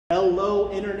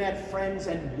Hello, internet friends,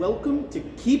 and welcome to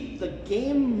Keep the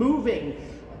Game Moving.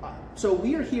 So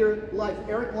we are here live.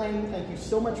 Eric Lang, thank you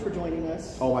so much for joining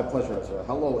us. Oh, my pleasure, sir.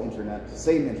 Hello, internet.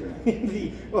 Same internet.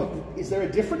 Is there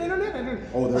a different internet?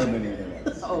 Oh, there are many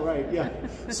internets. Oh, right, yeah.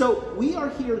 So we are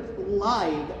here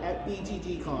live at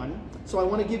BGGcon. So I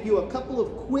want to give you a couple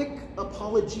of quick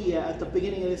apologia at the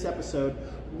beginning of this episode.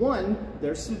 One,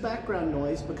 there's some background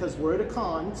noise because we're at a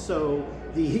con, so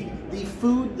the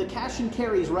food, the cash and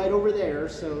carry is right over there.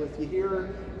 So if you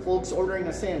hear folks ordering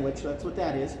a sandwich, that's what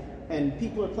that is. And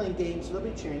people are playing games, so they'll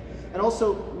be cheering. And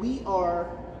also, we are,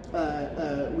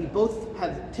 we both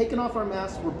have taken off our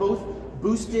masks. We're both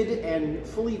boosted and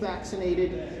fully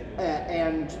vaccinated,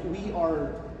 and we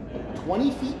are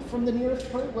 20 feet from the nearest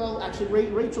part. Well, actually,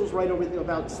 Rachel's right over there,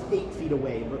 about 8 feet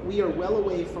away, but we are well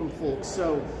away from folks.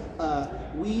 So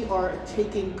we are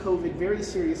taking COVID very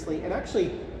seriously. And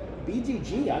actually,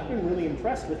 BGG, I've been really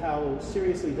impressed with how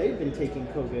seriously they've been taking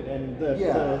COVID. And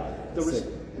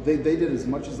They did as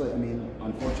much as I mean,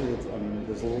 unfortunately,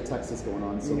 there's a little Texas going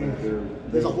on, so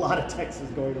there's a lot of Texas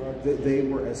going on. They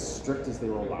were as strict as they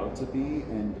were allowed to be,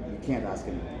 and you can't ask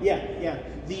anything. Yeah.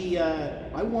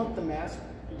 I want the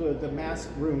mask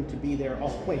room to be there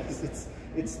always.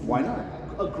 It's why not?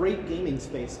 A great gaming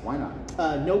space. Why not?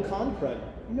 No con crud.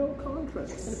 No con crud.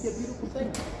 It's gonna be a beautiful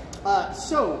thing.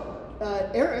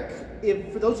 Eric,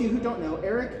 for those of you who don't know,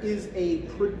 Eric is a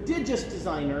prodigious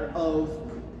designer of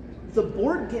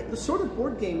the sort of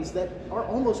board games that are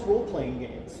almost role-playing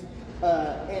games.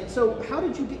 And so, how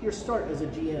did you get your start as a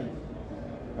GM?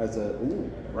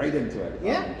 Right into it.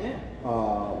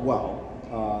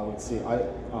 Let's see.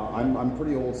 I'm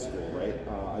pretty old school, right?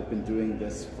 I've been doing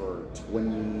this for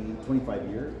 25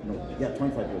 years. No, yeah,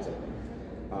 25 years, I think.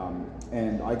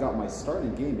 And I got my start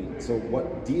in gaming. So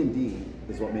what D&D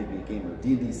is what made me a gamer.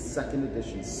 D&D's second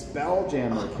edition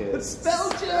Spelljammer, kids.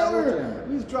 Spelljammer!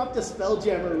 We've dropped a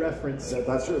Spelljammer reference.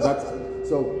 That's true.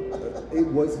 It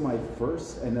was my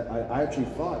first, and I actually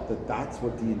thought that that's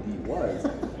what D&D was.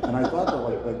 And I thought that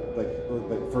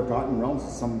like Forgotten Realms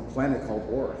was some planet called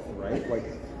Orth, right?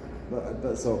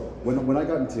 So when I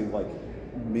got into like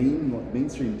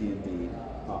mainstream D&D,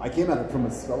 I came at it from a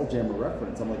Spelljammer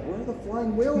reference. I'm like, where are the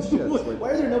flying whale ships? Like,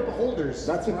 why are there no beholders?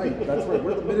 That's right.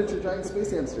 We're the miniature giant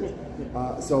space hamsters.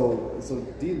 So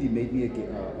D&D made me a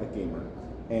gamer,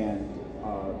 and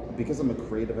because I'm a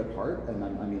creative at heart, and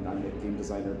I'm a game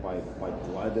designer by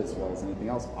blood as well as anything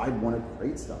else. I want to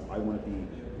create stuff. I want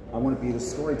to be the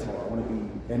storyteller. I want to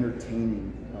be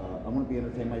entertaining. I want to be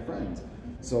entertaining my friends.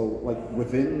 So like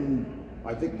within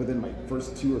my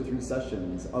first 2 or 3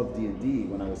 sessions of D&D,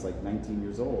 when I was like 19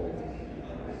 years old,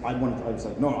 I was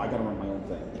like, no, I gotta run my own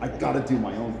thing. I gotta do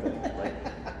my own thing, right?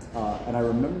 And I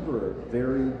remember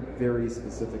very, very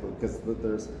specifically,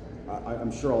 because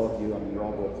I'm sure all of you, you're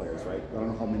all role players, right? I don't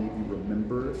know how many of you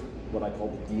remember what I call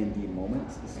the D&D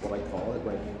moments. This is what I call it,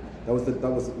 right? That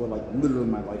was what like literally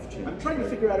my life changed. I'm trying to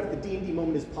figure out if the D&D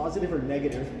moment is positive or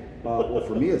negative. Well,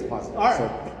 for me, it's positive. All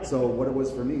right. So what it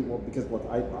was for me, well, because look,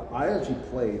 I actually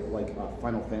played like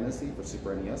Final Fantasy for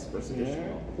Super NES first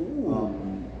edition.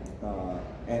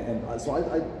 So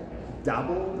I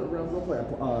dabbled around role play.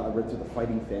 I read through the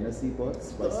Fighting Fantasy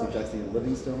books by Steve Jackson and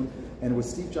Livingstone, and it was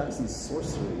Steve Jackson's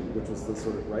Sorcery, which was the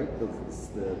sort of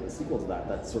the sequel to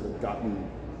that sort of got me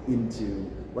into,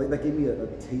 like, that gave me a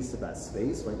taste of that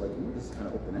space, right? Like, ooh, this is kind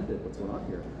of open-ended, what's going on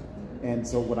here? And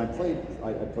so when I played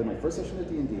my first session at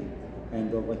D&D,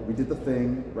 and like we did the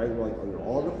thing, right? We're like, we were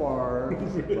all at a bar,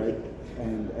 right?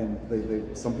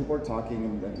 And some people are talking,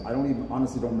 and I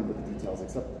honestly don't remember the details,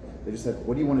 except they just said,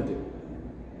 what do you want to do?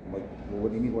 I'm like, well, what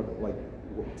do you mean?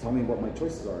 Tell me what my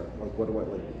choices are. Like, what do I,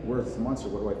 like, where's the monster?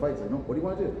 What do I fight? It's like, no, what do you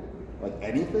want to do? Like,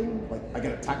 anything? Like, I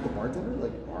gotta attack the bartender?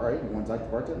 Like, all right, you want to attack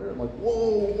the bartender? I'm like,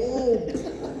 whoa.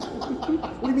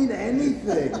 What do you mean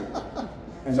anything?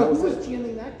 And so who was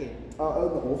GMing that game? An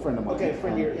old friend of mine. Okay,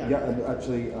 friend here, yeah. Yeah, and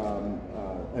actually,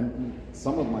 and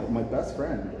some of my best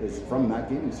friend is from that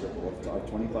gaming circle of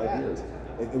 25 years.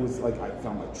 It was like, I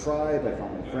found my tribe, I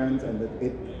found my friends, and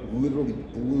it literally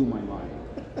blew my mind.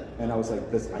 And I was like,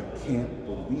 I can't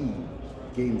believe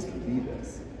games can be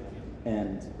this.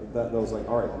 And that was like,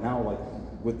 all right, now like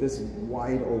with this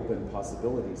wide open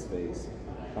possibility space,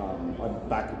 I'm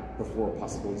back before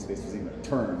possibility space was even a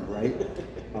term, right?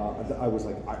 I was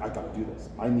like, I gotta do this.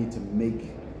 I need to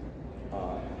make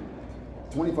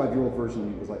 25-year-old version of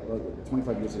me was like,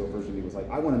 25 years ago version of me was like,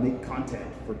 I want to make content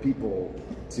for people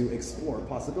to explore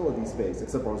possibility space,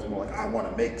 except I was more like, I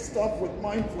want to make stuff with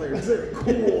mind flayers. They're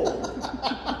cool.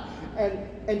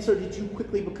 And so did you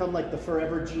quickly become like the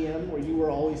forever GM where you were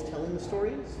always telling the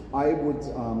stories? I would,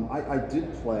 I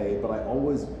did play, but I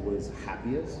always was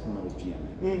happiest when I was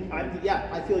GMing. Yeah,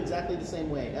 I feel exactly the same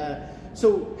way.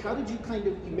 So how did you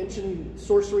you mentioned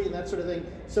sorcery and that sort of thing.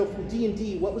 So from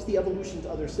D&D, what was the evolution to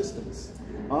other systems?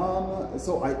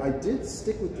 So I did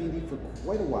stick with D&D for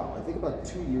quite a while. I think about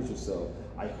 2 years or so.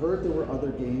 I heard there were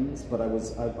other games, but I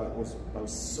was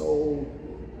so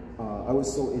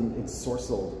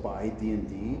ensorcelled by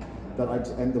D&D that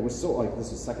and there was this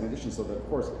was second edition, so that of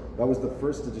course that was the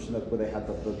first edition where they had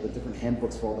the different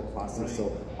handbooks for all the classes. Right.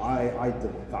 So I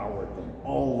devoured them,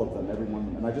 all of them, every one of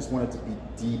them, and I just wanted to be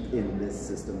deep in this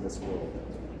system, this world.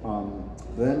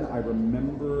 Then I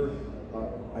remember.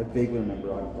 I vaguely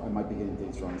remember, I might be getting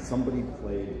dates wrong, somebody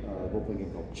played a role-playing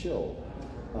game called Chill.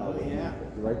 Yeah.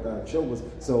 Right? Chill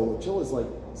is like,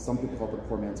 some people call it the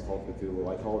poor man's Call of Cthulhu.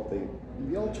 I call it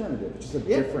the alternative. It's just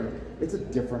it's a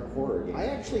different horror game. I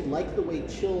actually like the way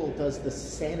Chill does the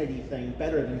sanity thing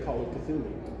better than Call of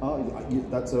Cthulhu.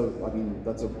 That's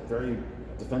a very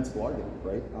defensible argument,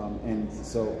 right? And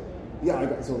so, yeah, I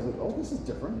was like, oh, this is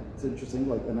different. It's interesting.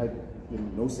 Like,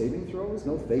 and no saving throws,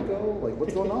 no Thaco, like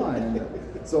what's going on? And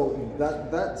so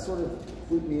that sort of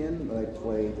flew me in. I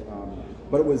played,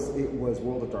 but it was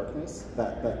World of Darkness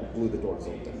that blew the doors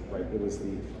open, right? It was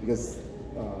because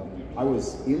I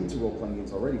was into role playing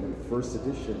games already when the first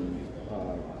edition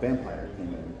Vampire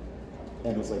came in,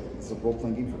 and it was like it's a role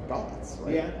playing game for goths,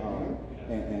 right? Yeah.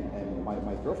 And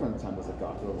my girlfriend at the time was a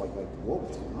goth. They were like, whoa,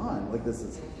 what's going on? Like this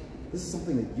is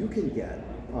something that you can get,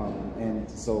 and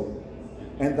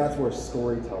that's where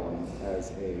storytelling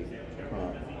as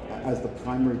the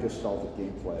primary gestalt of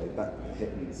gameplay that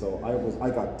hit me. So I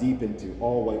got deep into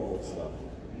all White Wolf stuff,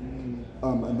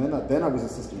 and then I was a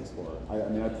system explorer.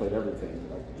 I played everything,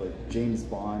 like James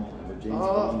Bond,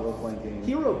 Bond role-playing game.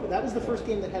 Hero. That was the first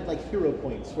game that had like hero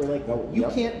points, where like you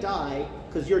can't die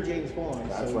because you're James Bond.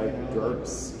 That's right.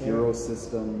 GURPS, Hero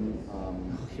System.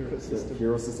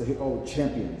 Hero System. Oh,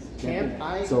 Champions.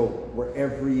 So where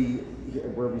every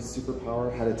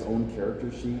superpower had its own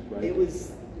character sheet, right? It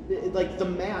was like the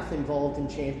math involved in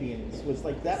Champions was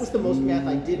like that was the most math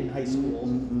I did in high school.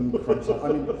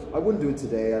 I wouldn't do it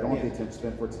today. I don't have the attention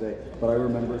span for it today. But I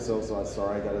remember. So I'm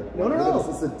sorry. I gotta. No.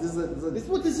 This is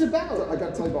what this is about. I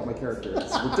gotta tell you about my character.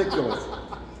 It's ridiculous.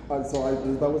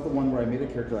 That was the one where I made a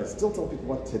character I still tell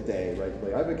people about today, right?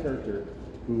 Like, I have a character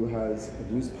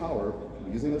whose power,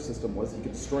 using their system, was he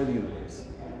could destroy the universe.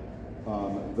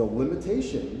 The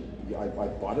limitation, I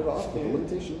bought it off, but the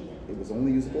limitation, it was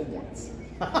only usable once.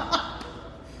 I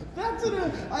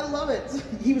love it.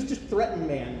 He was just threatened,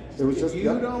 man. It was just,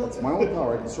 that's my own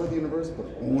power. I can destroy the universe, but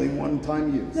only one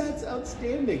time use. That's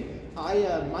outstanding.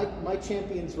 My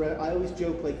Champions, I always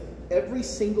joke, like, every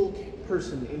single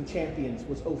person in Champions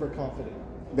was overconfident.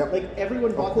 Yep. Like,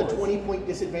 everyone bought the 20-point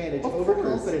disadvantage,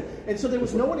 overconfident. And so there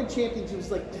was no one in Champions who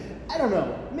was like, I don't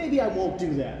know, maybe I won't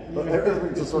do that.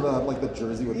 Everyone just sort of like the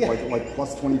jersey with like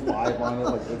plus 25 on it.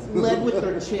 Like led with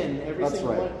their chin, every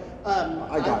single one.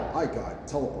 I got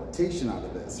teleportation out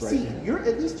of this, right? See,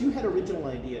 at least you had original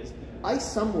ideas. I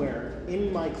somewhere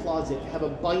in my closet have a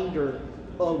binder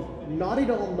of not at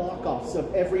all knockoffs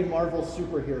of every Marvel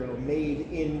superhero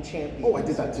made in Champions. Oh, I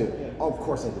did that too. Yeah. Oh, of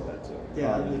course I did that too.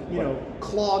 Yeah,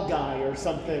 Claw Guy or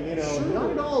something, sure.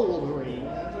 Not at all Wolverine.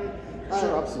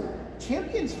 Sure, absolutely.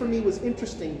 Champions for me was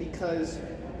interesting because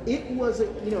it was a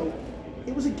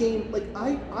game, like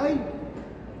I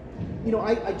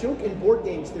joke in board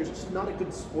games there's just not a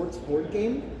good sports board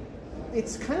game.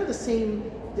 It's kind of the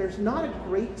same, there's not a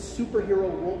great superhero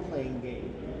role-playing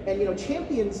game. And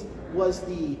Champions was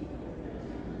the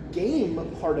game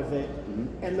part of it,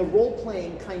 and the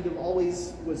role-playing kind of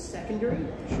always was secondary.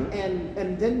 Sure.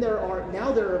 And then there are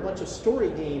a bunch of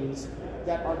story games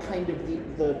that are kind of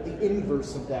the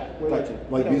inverse of that. Where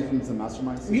like Mutants and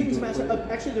Masterminds? Mutants and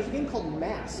Masterminds. Actually, there's a game called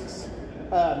Masks.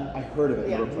 I heard of it.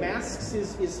 Yeah, Masks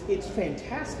it's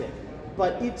fantastic,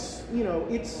 but it's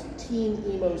it's teen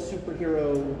emo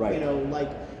superhero, right.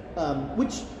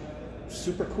 Which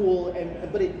super cool,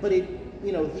 but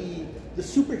the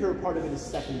superhero part of it is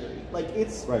secondary. Like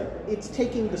it's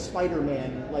taking the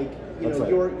Spider-Man,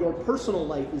 your personal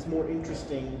life is more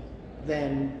interesting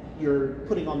than you're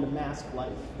putting on the mask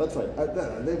life. That's right.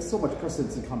 There's so much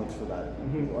precedence in comics for that.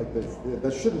 Like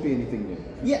there shouldn't be anything new.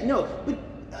 Yeah, no, but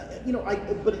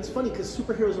but it's funny because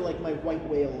superheroes are like my white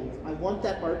whale. I want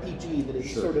that RPG that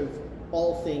is sort of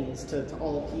all things to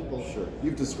all people. Sure.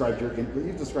 You've described the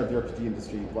RPG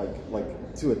industry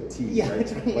like to a T. Yeah,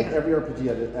 right? Like every RPG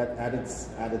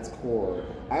at its core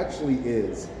actually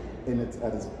is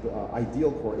at its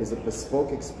ideal core is a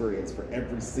bespoke experience for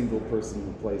every single person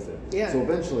who plays it. Yeah. So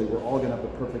eventually, we're all gonna have a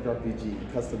perfect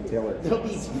RPG, custom tailored.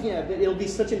 But it'll be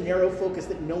such a narrow focus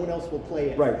that no one else will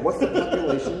play it. Right. What's the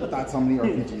population? That's how many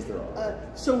RPGs there are.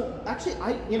 So actually,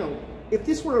 if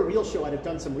this were a real show, I'd have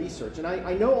done some research, and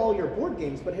I know all your board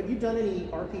games, but have you done any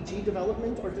RPG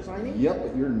development or designing? Yep,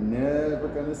 but you're never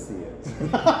gonna see it.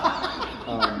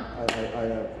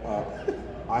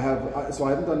 So I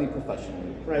haven't done any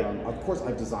professionally. Right. Of course,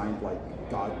 I've designed like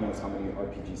God knows how many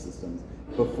RPG systems.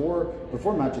 Before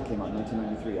Magic came out in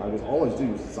 1993, all I was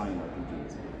doing was designing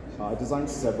RPGs. I designed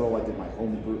several. I did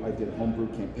homebrew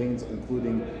campaigns,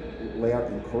 including layout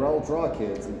in Corel Draw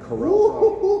Kids. In Corel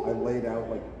Draw, I laid out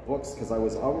like books because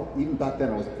even back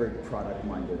then I was very product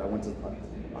minded. I went to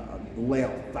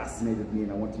layout fascinated me,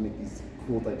 and I wanted to make these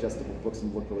cool digestible books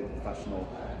and look really professional.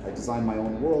 I designed my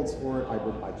own worlds for it. I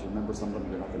remember some of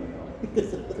them. You're not going to know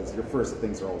because your first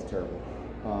things are always terrible.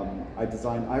 I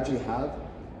actually have.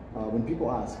 When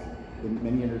people ask in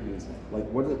many interviews, like,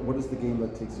 what is the game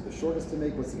that takes you the shortest to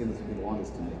make? What's the game that takes you the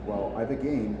longest to make? Well, I have a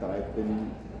game that I've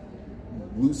been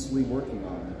loosely working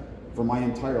on for my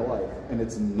entire life, and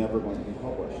it's never going to be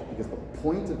published because the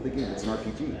point of the game, it's an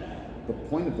RPG. The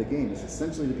point of the game is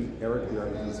essentially to be Eric the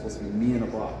RPG. It's supposed to be me in a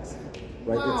box,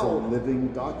 right? Wow. It's a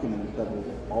living document that will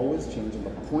always change, and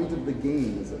the point of the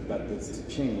game is that it's to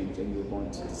change, and you're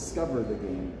going to discover the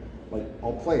game. Like,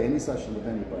 I'll play any session with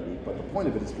anybody, but the point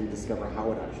of it is for you to discover how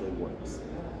it actually works.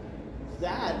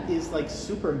 That is like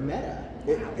super meta.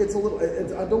 It's a little.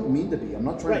 I don't mean to be. I'm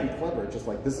not trying to be clever. It's just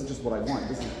like this is just what I want.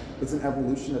 It's an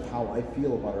evolution of how I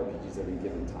feel about RPGs at any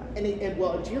given time. And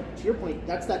well, to your point,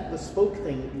 that's that bespoke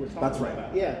thing that you were talking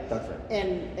about. Yeah, that's right.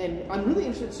 And I'm really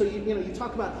interested. So you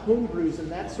talk about homebrews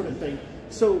and that sort of thing.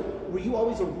 So were you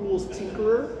always a rules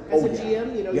tinkerer as a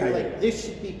GM? You're like, this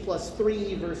should be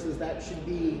 +3 versus that should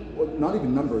be. Well, not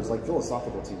even numbers, like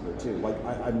philosophical tinkerer too. Like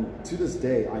I'm to this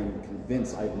day, I'm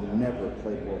convinced I've never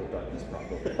played World of Darkness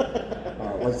properly.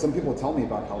 Like some people tell me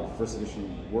about how the first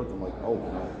edition worked. I'm like, oh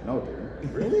no,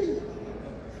 dude, really?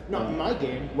 Not in my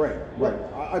game. Right.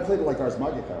 I played it like Ars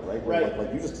Magica, right? Where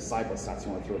like you just decide what stats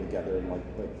you want to throw together, and like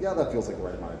yeah, that feels like the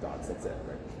right amount of dots. That's it,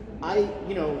 right?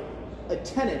 A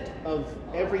tenet of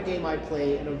every game I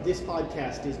play and of this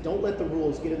podcast is don't let the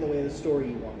rules get in the way of the story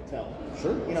you want to tell.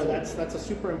 Sure. That's a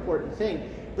super important thing.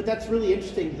 But that's really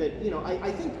interesting that,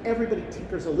 I think everybody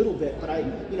tinkers a little bit, but I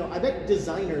bet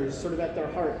designers sort of at their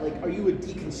heart, like, are you a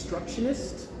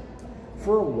deconstructionist?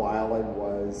 For a while I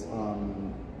was,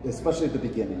 especially at the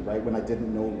beginning, right? When I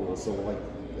didn't know rules. So like,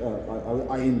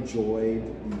 I enjoyed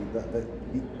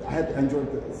I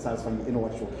enjoyed the satisfying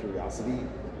intellectual curiosity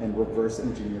and reverse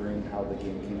engineering how the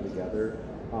game came together.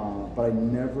 But I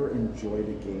never enjoyed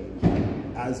a game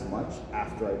as much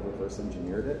after I reverse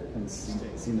engineered it and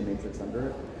seen the matrix under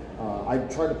it. I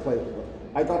tried to play.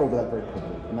 I got over that very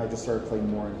quickly, and I just started playing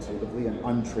more intuitively and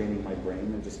untraining my brain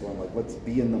and just going like, let's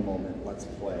be in the moment, let's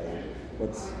play,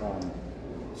 let's.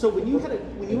 So when you had a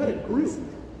group,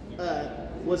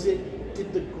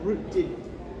 did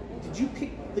you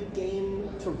pick the game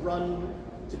to run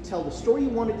to tell the story you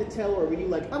wanted to tell, or were you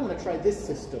like, I want to try this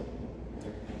system?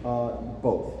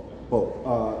 Both.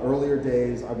 Earlier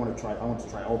days, I want to try all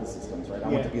the systems, right? I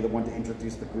want to be the one to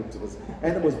introduce the group to this,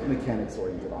 and it was mechanics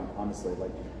oriented. Honestly,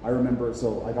 like I remember,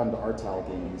 so I got into RTAL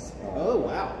games. Oh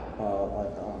wow!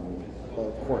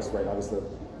 Of course, right? I was the.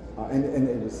 And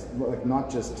it was like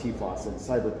not just TFOS and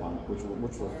Cyberpunk,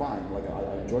 which were fine. Like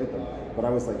I enjoyed them, but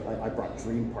I was like I brought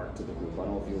Dream Park to the group. I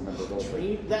don't know if you remember those.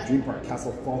 Dream Park,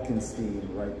 Castle Falkenstein,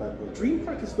 right? Dream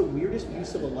Park is the weirdest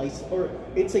use of a license, or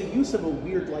it's a use of a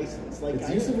weird license. Like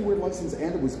it's use of a weird license,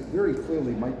 and it was very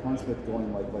clearly Mike Pondsmith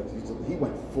going like he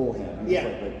went full hand. He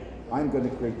was like I'm going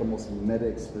to create the most meta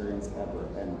experience ever,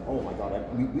 and oh my god,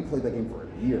 we played that game for a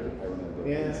year. I remember.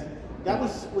 Yeah. I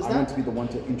want to be the one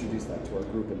to introduce that to our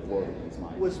group and blow it in his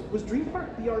mind. Was Dream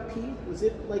Park BRP? Was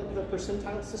it like the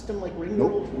percentile system, like Ring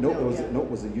World? No, it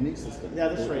was a unique system. Yeah,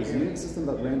 that's right. It was a unique system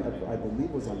that ran, I believe,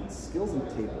 was on Skills and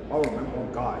Table. Oh, remember? Oh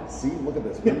God! See, look at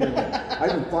this. I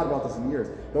haven't thought about this in years.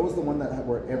 That was the one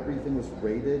where everything was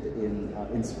rated in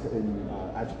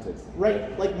adjectives.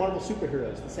 Right, like Marvel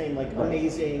superheroes, the same, like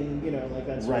amazing, like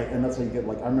that's right. And that's how you get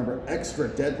like I remember extra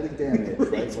deadly damage,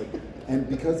 right? It's like, and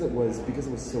because it was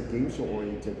so game show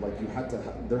oriented, like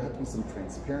there had to be some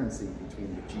transparency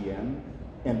between the GM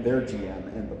and their GM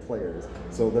and the players.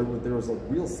 So there was a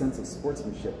real sense of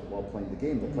sportsmanship while playing the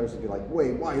game. The players would be like,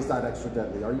 "Wait, why is that extra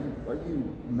deadly? Are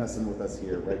you messing with us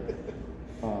here?" Right?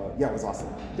 Yeah, it was awesome.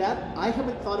 That I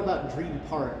haven't thought about Dream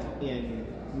Park in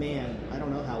man, I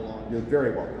don't know how long. You're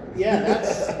very welcome. Yeah,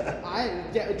 that's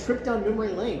a trip down memory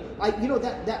lane. That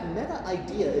meta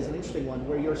idea is an interesting one,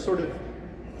 where you're sort of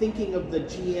thinking of the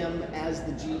GM as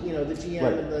the GM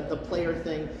right. and the player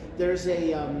thing. There's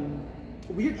a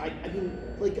weird. I mean,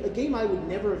 like a game I would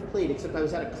never have played, except I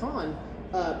was at a con.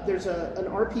 There's an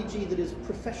RPG that is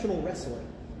professional wrestling.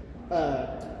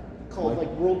 Called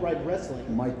Worldwide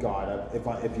Wrestling. My God,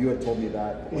 if you had told me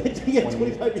that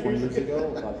 25 years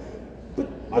ago,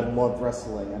 I loved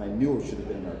wrestling and I knew it should have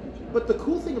been an RPG. But the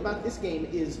cool thing about this game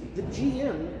is the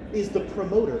GM is the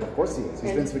promoter. Of course he is.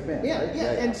 He's Vince McMahon. Yeah, right?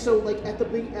 yeah. And so like at the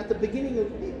beginning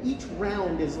of each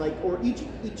round is like, or each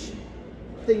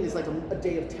thing is like a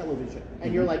day of television,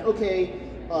 and you're like, okay,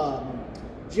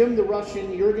 Jim the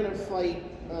Russian, you're gonna fight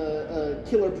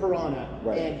Killer Piranha,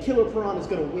 right. and Killer Piranha is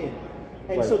gonna win.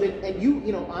 And right. so then, and you're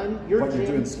but Jim. You're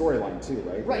doing storyline too,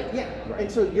 right? Right, yeah. Right.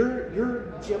 And so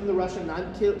you're Jim the Russian, and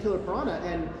I'm Killer Piranha,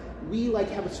 and we like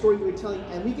have a story we're telling,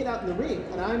 and we get out in the ring,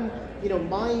 and I'm,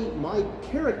 my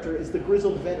character is the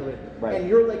grizzled veteran, right. and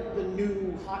you're like the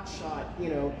new hotshot,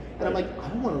 and right. I'm like, I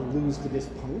don't want to lose to this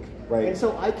punk, right. And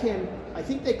so I think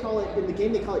they call it in the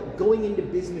game, they call it going into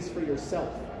business for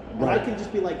yourself, and right. I can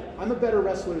just be like, I'm a better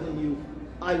wrestler than you.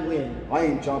 I win. I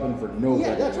ain't jobbing for nobody.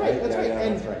 Yeah, that's right. That's right. Yeah,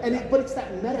 that's right. But it's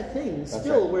that meta thing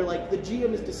still, right. where like the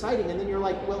GM is deciding, and then you're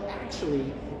like, well,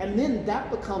 actually, and then that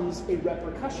becomes a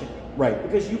repercussion, right?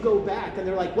 Because you go back, and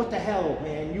they're like, what the hell,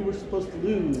 man? You were supposed to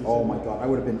lose. Oh my God, I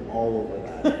would have been all over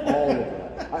that. All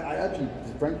over that. I actually,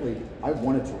 frankly, I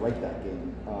wanted to write that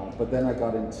game, but then I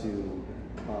got into.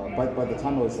 By the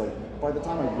time I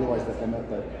realized that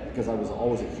because I was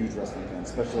always a huge wrestling fan,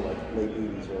 especially like late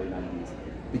 '80s, early '90s.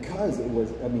 Because it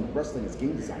was, wrestling is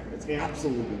game design. It's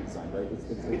absolutely game design, right?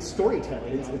 It's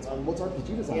storytelling. It's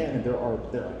RPG design, yeah. And there are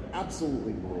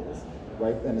absolutely rules,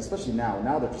 right? And especially now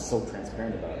they're just so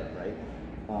transparent about it, right?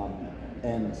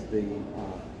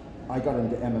 I got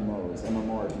into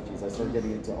MMORPGs. I started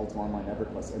getting into Ultima Online,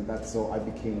 EverQuest, and so I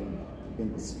became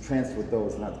entranced with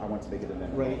those, and I want to make it an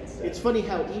MMO. Right. Instead. It's funny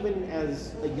how even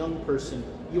as a young person,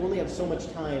 you only have so much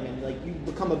time, and like you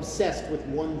become obsessed with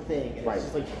one thing. And right. It's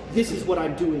just like, this is what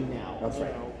I'm doing now. That's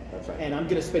right. That's right. And I'm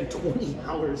going to spend 20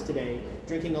 hours today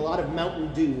drinking a lot of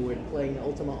Mountain Dew and playing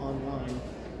Ultima Online.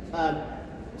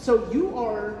 So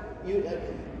your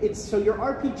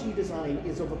RPG design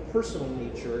is of a personal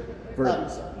nature.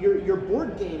 Your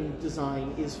board game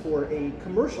design is for a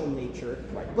commercial nature.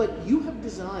 Right. But you have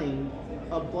designed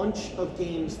a bunch of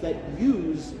games that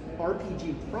use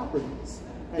RPG properties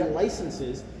and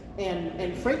licenses,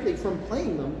 and frankly, from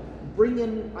playing them, bring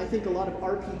in, I think, a lot of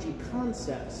RPG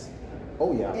concepts.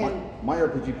 Oh yeah, and my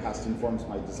RPG past informs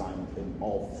my design in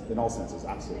all senses,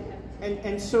 absolutely.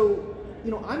 And so,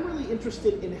 I'm really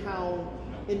interested in how,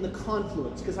 in the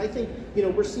confluence, because I think,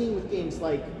 we're seeing with games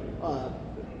like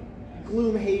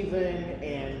Gloomhaven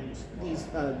and these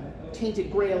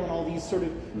Tainted Grail and all these sort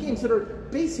of games that are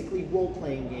basically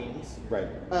role-playing games, right?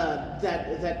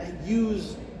 That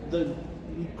use the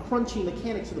crunchy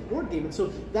mechanics of the board game, and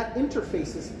so that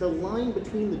interface is the line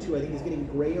between the two. I think is getting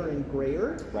grayer and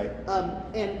grayer. Right.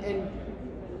 And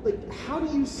like, how do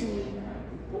you see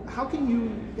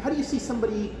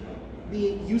somebody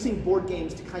using board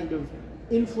games to kind of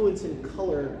influence and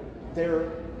color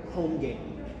their home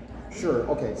game? Sure.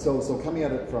 Okay. So coming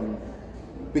at it from,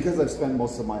 because I've spent a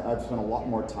lot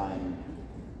more time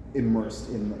immersed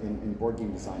in board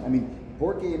game design. I mean,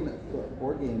 board games,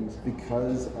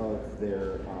 because of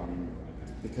their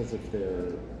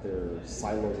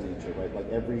siloed nature, right? Like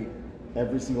every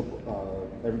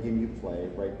game you play,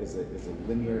 right, is a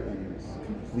linear and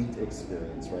complete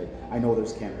experience, right? I know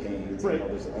there's campaigns, right.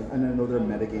 I know there are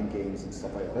metagame games and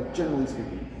stuff like that. But generally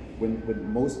speaking,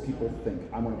 when most people think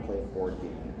I'm going to play a board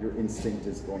game, your instinct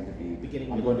is going to be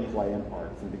I'm going to play an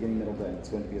arc from beginning, middle, to end. It's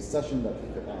going to be a session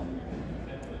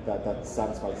that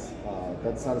satisfies a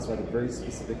very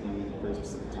specific need, very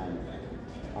specific time.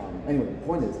 Anyway, the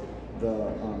point is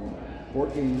the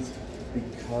board games,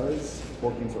 because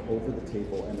board games are over the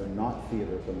table and they're not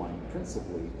theater of the mind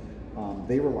principally,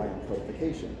 they rely on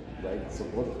codification, right? So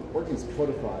board games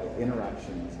codify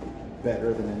interactions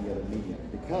better than any other medium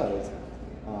because,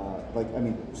 of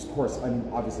course,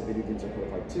 obviously video games are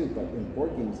codified too, but in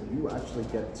board games you actually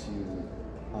get to,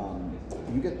 I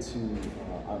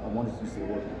wanted to use the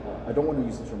word, I don't want to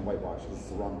use the term whitewash because it's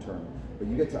the wrong term, but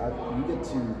you get to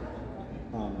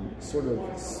sort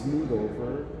of smooth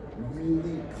over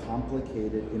really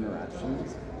complicated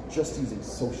interactions just using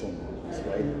social games,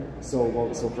 right?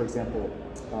 So for example,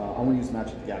 I want to use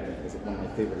Magic the Gathering as one of my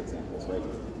favorite examples, right?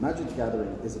 Magic the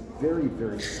Gathering is a very,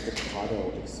 very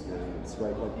staccato experience,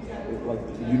 right? Like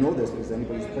you know this because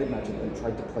anybody who's played Magic and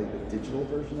tried to play the digital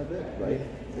version of it, right?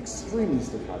 Extremely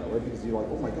staccato, right? Because you're like,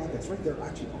 oh my god, that's right, there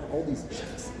actually are all these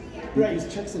checks.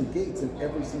 These checks and gates in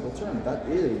every single turn. That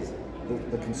is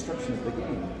the construction of the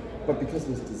game. But because it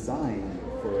was designed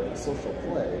for social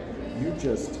play, you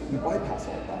bypass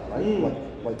all that, right?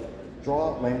 Like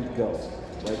draw, land, go,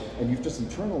 right? And you've just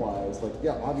internalized, like,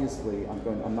 yeah, obviously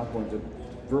I'm not going to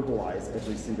verbalize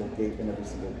every single gate and every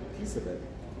single piece of it.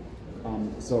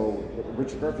 So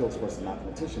Richard Garfield, of course, a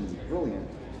mathematician, is brilliant.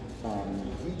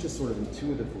 He just sort of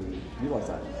intuitively realized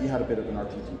that he had a bit of an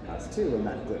RPG past too, and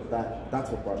that's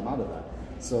what brought him out of that.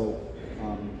 So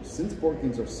since board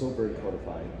games are so very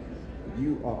codified,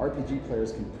 RPG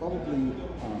players can probably,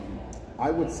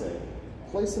 I would say,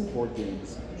 play some board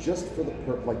games just for the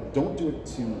don't do it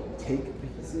to take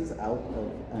pieces out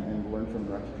of and learn from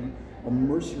an RPG.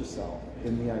 Immerse yourself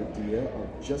in the idea of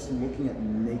just looking at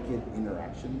naked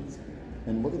interactions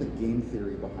and look at the game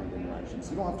theory behind interactions.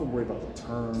 You don't have to worry about the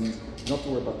terms, you don't have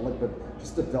to worry about but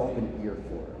just develop an ear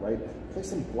for it, right? Play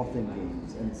some bluffing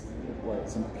games and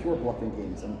some pure bluffing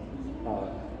games and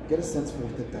get a sense for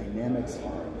what the dynamics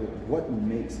are, what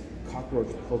makes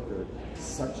cockroach poker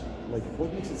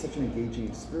what makes it such an engaging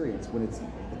experience when it's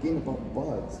a game about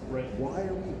bugs. Right. Why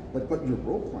are we but you're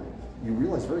role playing. You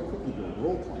realize very quickly you're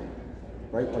role playing,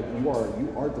 right? Like you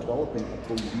are developing a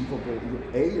believable.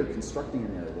 You're constructing a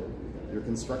narrative. You're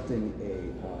constructing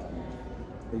a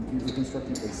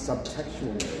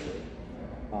subtextual narrative,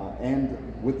 and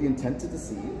with the intent to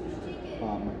deceive,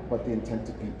 but the intent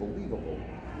to be believable.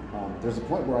 There's a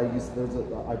point where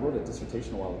I wrote a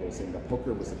dissertation a while ago saying that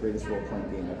poker was the greatest role-playing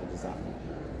game ever designed.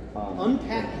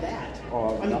 Unpack that.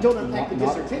 I mean, don't unpack the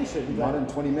dissertation. Not in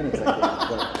 20 minutes, I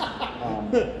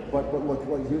think. But look,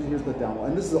 here's the download.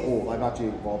 And this is old. I've actually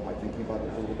evolved my thinking about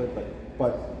it a little bit,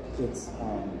 but it's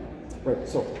right.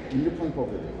 So when you're playing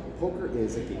poker, poker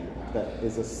is a game that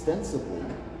is ostensibly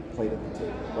played at the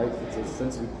table, right? It's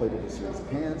ostensibly played with a series of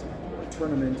hands, or a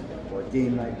tournament, or a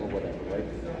game night, or whatever, right?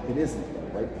 It isn't,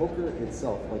 right? Poker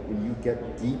itself, like when you get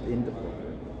deep into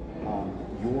poker,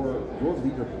 your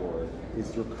leaderboard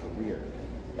is your career,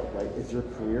 right? It's your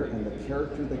career and the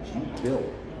character that you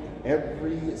build.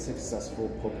 Every successful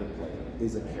poker player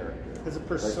is a character. It's a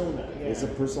persona. Right? Yeah. It's a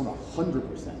persona,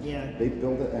 100%. Yeah. They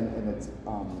build it, and it's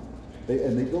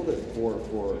they build it for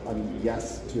I mean,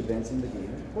 yes, to advancing the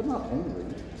game, but not only,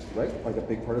 right? Like a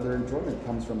big part of their enjoyment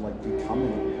comes from like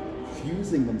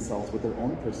fusing themselves with their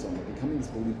own persona, becoming this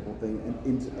believable thing.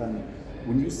 And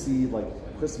when you see like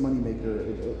Chris Moneymaker,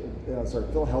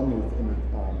 Phil Hellmuth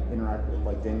interact with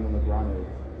like Daniel Negreanu,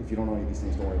 if you don't know any of these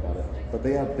things, don't worry about it. But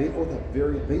they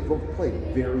both play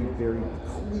very, very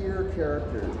clear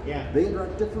characters. Yeah. They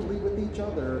interact differently with each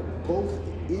other, both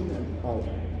in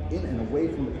and away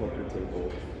from the poker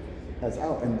table, as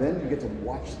out. And then you get to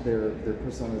watch their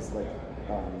personas like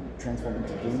transform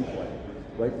into gameplay.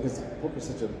 Right, because poker is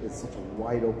such a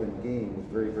wide open game with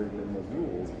very, very minimal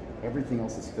rules. Everything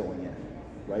else is filling in,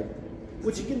 right?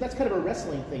 Which again, that's kind of a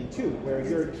wrestling thing too, where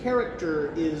your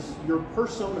character is your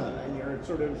persona, and you're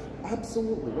sort of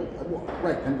absolutely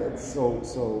right. And so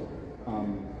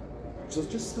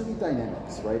just study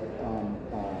dynamics, right?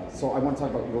 So I want to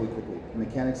talk about really quickly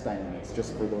mechanics, dynamics,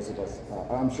 just for those of us.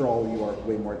 I'm sure all of you are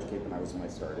way more educated than I was when I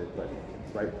started, but.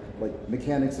 Right, like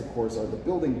mechanics, of course, are the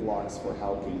building blocks for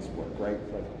how games work. Right,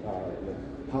 like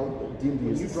how D&D is.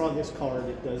 When you draw this card,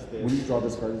 it does this. When you draw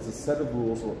this card, it's a set of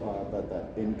rules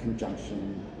that in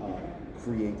conjunction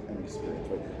create an experience.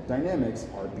 Right, dynamics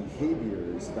are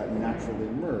behaviors that naturally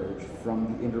emerge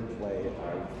from the interplay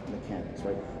of mechanics.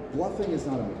 Right, bluffing is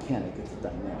not a mechanic; it's a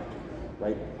dynamic.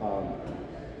 Right,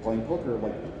 playing poker,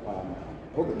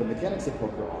 poker, the mechanics of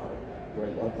poker are.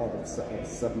 Right, it's a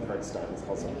 7-card stack. It's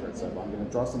called 7-card stack. I'm going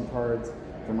to draw some cards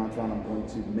from each round. I'm going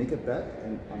to make a bet,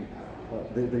 and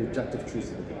the objective truths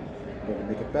of the game. I'm going to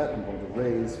make a bet. I'm going to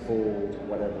raise, fold,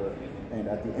 whatever. And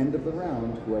at the end of the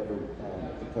round, whoever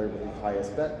the player with the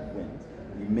highest bet wins.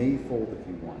 You may fold if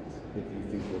you want, if you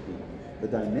think you'll beat. The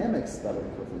dynamics that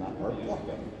occur from that are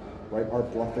bluffing, right? Are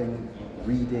bluffing,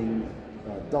 reading,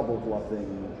 double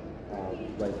bluffing,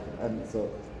 right? And so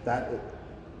that.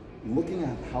 Looking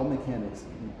at how mechanics,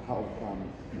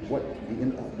 what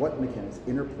mechanics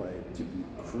interplay to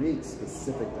create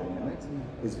specific dynamics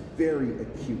is very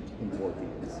acute in board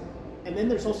games. And then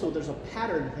there's a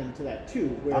pattern thing to that too,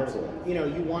 where absolutely.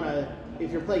 you want to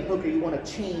if you're playing poker, you want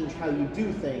to change how you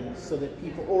do things so that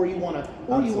people, or you want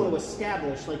to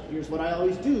establish, like, here's what I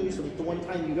always do, so that the one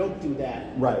time you don't do that,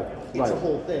 it's a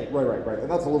whole thing. Right. And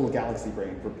that's a little galaxy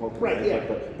brain for poker. Right. Yeah.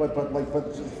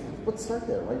 But start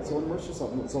there, right? So immerse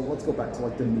yourself. So let's go back to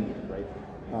like Dominion, right?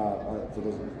 For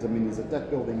those, Dominion is a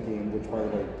deck building game, which, by the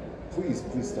way, please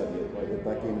study it. Right?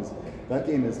 That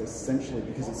game is essentially,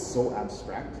 because it's so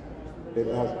abstract. It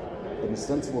has an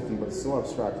ostensible theme, but it's so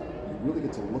abstract. You really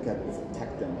get to look at it as a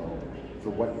tech demo for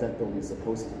what deck building is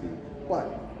supposed to be. But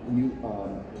when you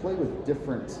play with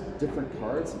different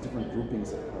cards and different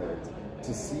groupings of cards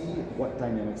to see what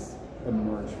dynamics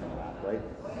emerge from that, right?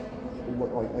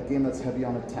 Like a game that's heavy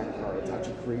on attack cards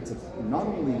actually creates not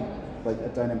only like a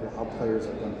dynamic of how players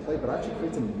are going to play, but actually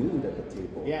creates a mood at the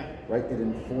table. Yeah. Right. It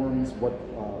informs what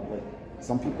like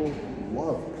some people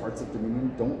love parts of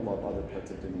Dominion, don't love other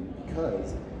parts of Dominion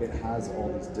because it has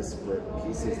all these disparate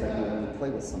pieces that you only play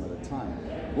with some at a time.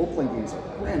 Role-playing games are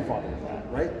grandfathered with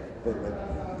that, right?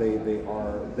 They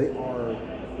are.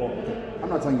 Well, okay, I'm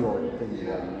not telling you already.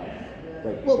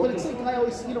 Right. Well, but it's like I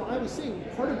always say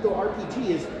part of the RPG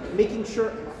is making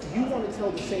sure you want to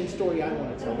tell the same story I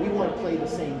want to tell. We want to play the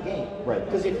same game. Right.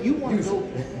 Because if you want to go,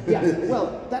 yeah,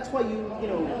 well, that's why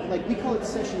like we call it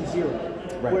session 0,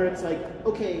 right. Where it's like,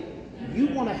 okay, you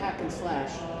want to hack and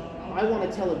slash, I want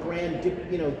to tell a grand,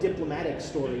 diplomatic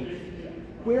story.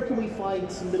 Where can we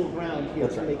find some middle ground here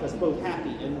to make us both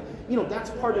happy? And that's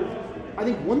part of. I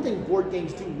think one thing board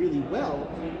games do really well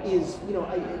is,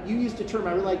 you used a term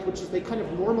I really liked, which is they kind of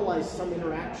normalize some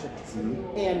interactions.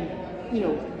 Mm-hmm. And,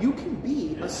 you can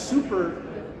be a super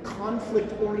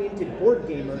conflict-oriented board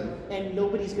gamer and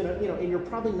nobody's going to, and you're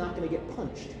probably not going to get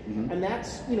punched. Mm-hmm. And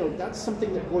that's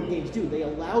something that board games do. They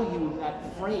allow you that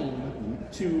frame mm-hmm.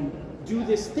 to do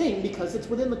this thing because it's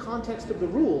within the context of the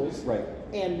rules. Right.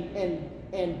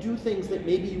 And do things that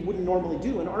maybe you wouldn't normally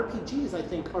do. And RPGs, I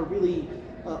think, are really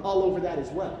all over that as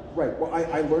well. Right. Well,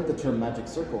 I learned the term magic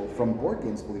circle from board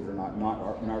games, believe it or not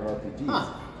RPGs.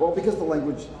 Huh. Well, because the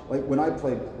language, like when I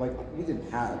played, like we didn't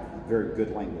have very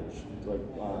good language for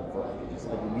RPGs.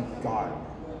 I mean,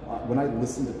 when I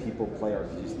listen to people play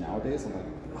RPGs nowadays, I'm like,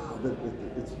 wow,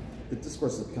 the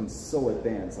discourse has become so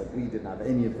advanced. Like we didn't have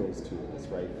any of those tools,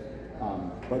 right?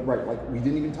 But like we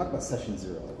didn't even talk about session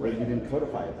 0, right? We didn't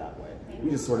codify it that way. We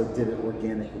just sort of did it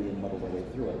organically and muddled our way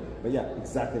through it. But yeah,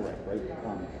 exactly right?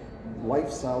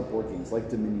 Lifestyle board games like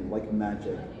Dominion, like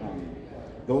Magic,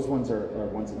 those ones are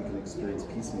ones that we can experience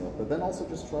piecemeal. But then also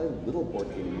just try little board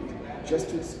games just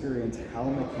to experience how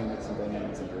mechanics and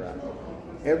dynamics interact.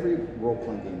 Every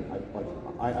role-playing game,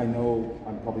 I know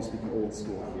I'm probably speaking old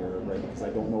school here, right? Because I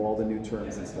don't know all the new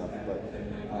terms and stuff.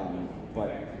 But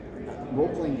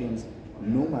role-playing games,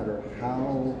 no matter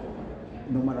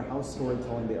how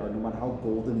storytelling they are, no matter how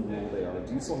golden rule they are.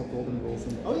 Do you still have golden rules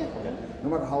in there? Oh yeah. Okay. No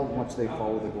matter how much they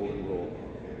follow the golden rule,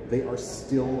 they are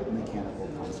still mechanical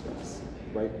constructs,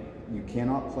 right? You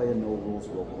cannot play a no rules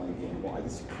role playing game. Well, I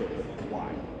guess you could, but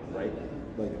why, right?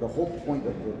 Like the whole point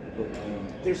of the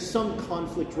there's some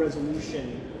conflict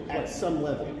resolution at some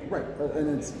level, right? And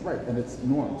it's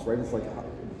norms, right? It's like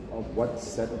what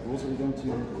set of rules are we going to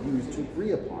use to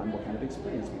agree upon what kind of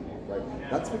experience we want, right?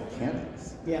 That's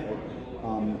mechanics. Yeah.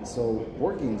 Right? So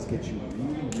board games get you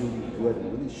really, really good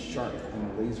and really sharp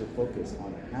and laser focused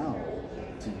on how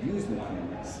to use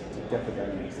mechanics to get the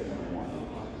dynamics that you want.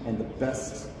 And the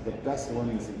best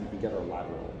learnings that you can get are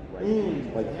lateral,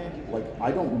 right? Like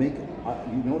I don't make.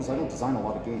 You notice I don't design a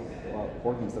lot of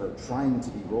board games that are trying to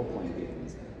be role playing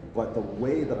games. But the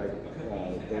way that I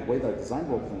design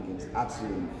role playing games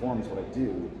absolutely informs what I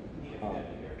do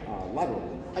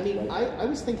laterally. I mean, right? I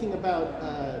was thinking about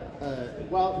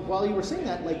while you were saying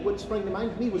that, like what sprang to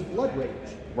mind to me was Blood Rage.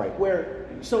 Right.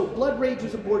 So Blood Rage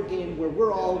is a board game where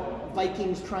we're all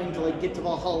Vikings trying to like get to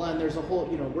Valhalla, and there's a whole,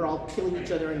 we're all killing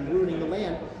each other and ruining the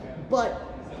land. But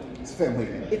it's a family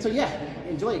game.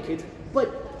 Enjoy it, kids.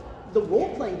 But the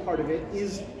role playing part of it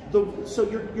is so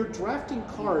you're drafting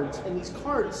cards, and these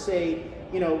cards say,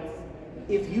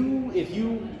 if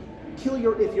you kill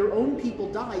if your own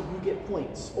people die, you get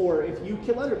points, or if you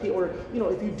kill other people, or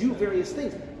if you do various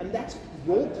things, and that's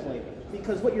role playing,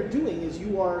 because what you're doing is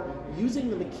you are using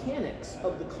the mechanics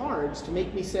of the cards to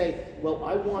make me say, well,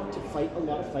 I want to fight a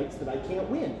lot of fights that I can't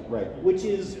win, right? Which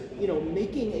is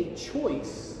making a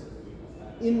choice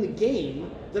in the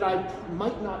game that I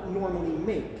might not normally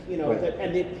make,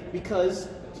 right. Because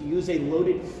to use a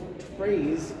loaded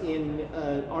phrase in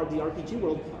the RPG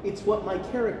world, it's what my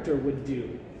character would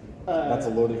do. That's a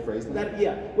loaded phrase now?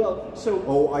 Well, so...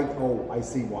 I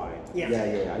see why. Yeah.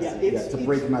 I see. To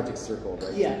break magic circle,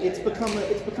 right? Yeah, it's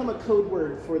become a code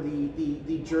word for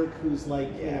the jerk who's like,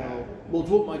 you know, well,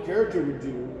 it's what my character would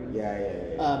do.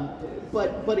 Yeah.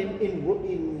 But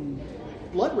in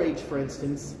Blood Rage, for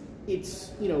instance,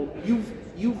 it's, you know,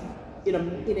 you've in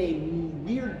a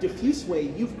weird, diffuse way,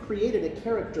 you've created a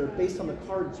character based on the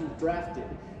cards you've drafted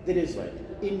that is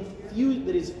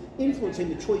influencing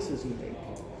the choices you make.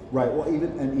 Right. Well,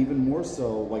 even more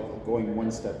so, like going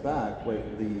one step back, right?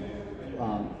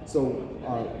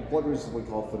 Blood Rage is what we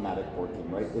call thematic board game,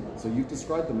 right? So you've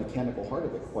described the mechanical heart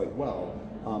of it quite well,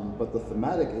 but the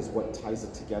thematic is what ties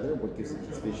it together, what gives it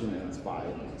its vision and its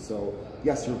vibe. So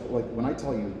yes, you're like when I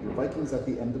tell you your Vikings at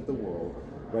the end of the world,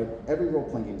 right? Every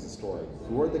role-playing game is a story.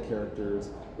 Who are the characters?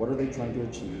 What are they trying to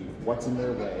achieve? What's in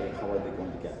their way? How are they going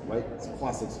to get it, right? It's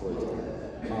classic storytelling.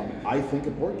 I think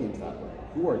of board games that way.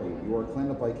 Who are you? You are a clan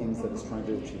of Vikings that is trying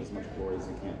to achieve as much glory as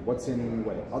you can. What's in your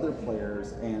way? Other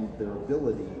players and their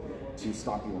ability to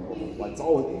stop you in the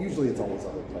world. Usually it's always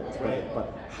other players, right?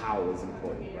 But how is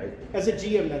important, right? As a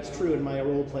GM, that's true in my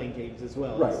role-playing games as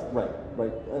well. Right.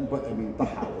 But I mean, the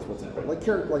how is what's important.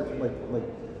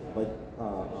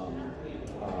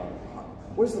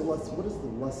 What is the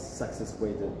less sexist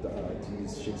way to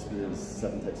use Shakespeare's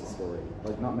 7 Types of Story?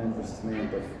 Like not man versus man,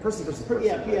 but person versus person.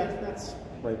 That's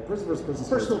right. Person versus person.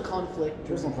 Personal conflict.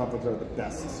 Personal conflicts are the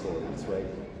best stories, right?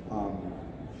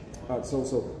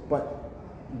 But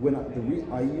when I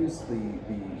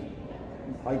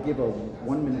give a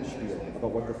 1-minute spiel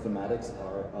about what the thematics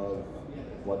are of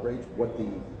Blood Rage, what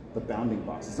the bounding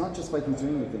box. It's not just Vikings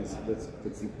doing anything,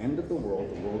 it's the end of the world.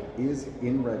 The world is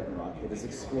in Ragnarok. It is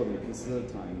exploding pieces at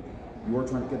a time. You are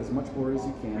trying to get as much glory as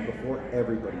you can before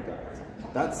everybody dies.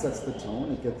 That sets the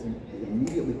tone. It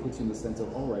immediately puts you in the sense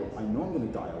of, all right, I know I'm going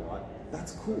to die a lot.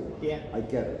 That's cool. Yeah. I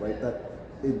get it, right?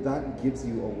 That gives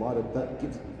you a lot of,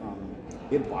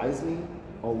 it buys me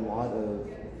a lot of,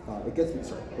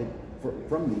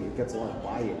 from me, it gets a lot of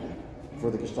buy-in for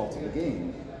the gestalt of the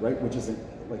game, right? Which is a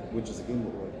game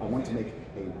where I want to make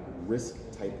a risk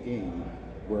type game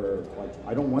where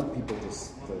I don't want people to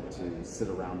sit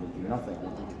around and do nothing. I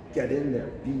want them to get in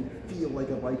there, feel like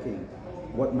a Viking.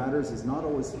 What matters is not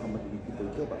always how many people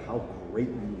you kill, but how great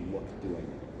you look doing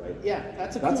it, right? Yeah,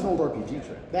 that's an old RPG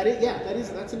trick.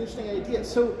 That's an interesting idea.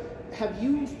 So have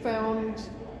you found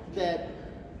that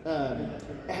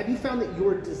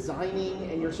your designing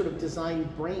and your sort of design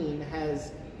brain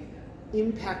has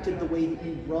impacted the way that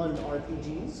you run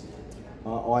RPGs?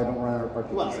 I don't run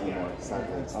RPGs anymore.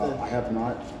 Exactly. I have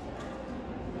not.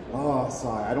 Oh,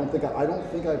 sorry. I don't think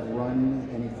I've run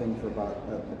anything for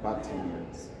about 10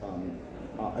 years.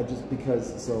 I just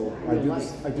because I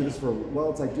do this for a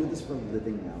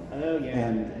living now. Oh yeah.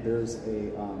 And there is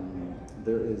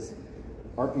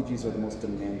RPGs are the most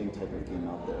demanding type of game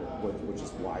out there, which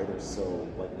is why they're so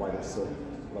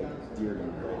dear to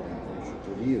me, right? And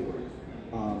to you.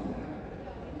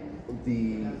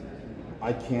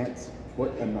 I can't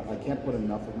put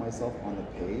enough of myself on the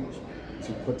page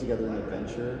to put together an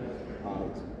adventure.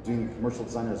 Doing commercial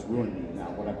design has ruined me now.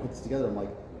 When I put this together, I'm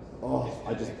like, oh,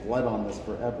 I just bled on this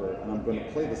forever, and I'm going to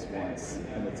play this once,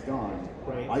 and it's gone.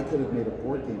 Right. I could have made a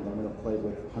board game that I'm going to play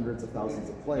with hundreds of thousands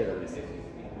of players.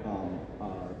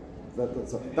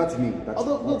 That's me. That's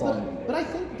all me. But I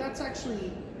think that's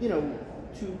actually, you know,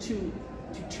 to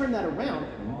turn that around,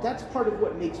 that's part of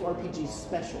what makes RPGs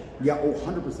special. Yeah,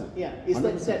 100%. Yeah, is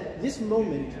 100%. That this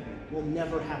moment will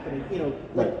never happen, you know,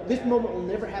 this moment will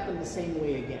never happen the same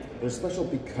way again. They're special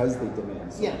because they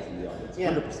demand so much from the audience.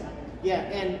 100%. Yeah,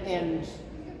 and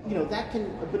you know, that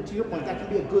can, but to your point, that can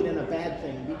be a good and a bad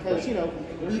thing because, you know,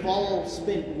 we've all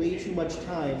spent way too much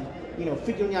time, you know,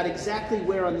 figuring out exactly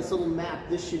where on this little map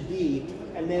this should be,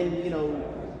 and then, you know,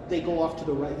 they go off to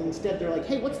the right. Instead, they're like,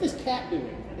 hey, what's this cat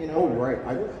doing? You know? Oh, right.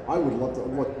 I would love to,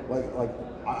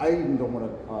 I even don't want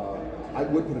to, I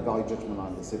would put a value judgment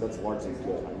on it and say that's largely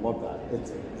good. I love that.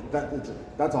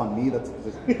 That's on me.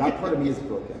 That part of me is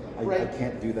broken. I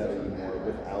can't do that anymore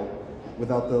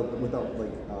without the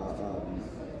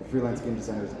freelance game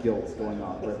designer's guilt going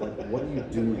on. Right? Like, what are you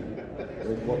doing?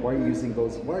 Right? Why are you using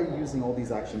those? Why are you using all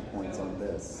these action points on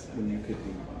this when you could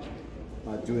be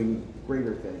doing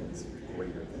greater things?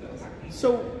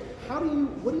 So,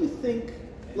 what do you think?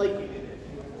 Like,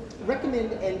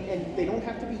 recommend, and they don't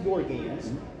have to be your games,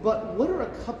 but what are a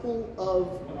couple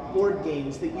of board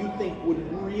games that you think would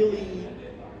really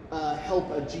help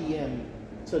a GM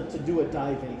to do a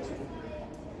dive into?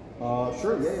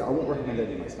 Sure, yeah, I won't recommend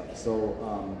any of my stuff. So,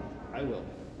 I will.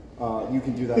 You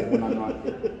can do that when I'm not.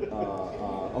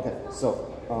 Okay, so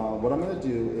what I'm going to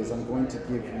do is I'm going to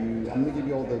give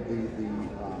you all the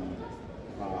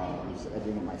I'm just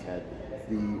editing in my head,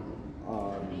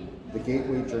 the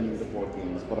gateway journey to board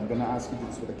games, but I'm going to ask you to do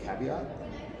this with a caveat.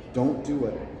 Don't do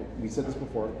it, we said this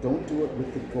before, don't do it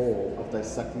with the goal of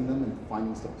dissecting them and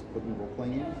finding stuff to put in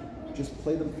role-playing game. Just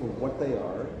play them for what they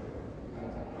are,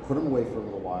 put them away for a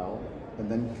little while, and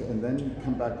then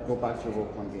go back to your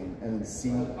role-playing game and then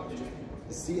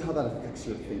see how that affects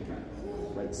your thinking.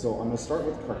 Right, so I'm going to start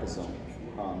with Carcassonne.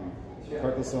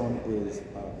 Carcassonne is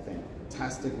a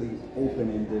fantastically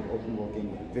open-ended, open-world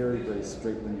game with very, very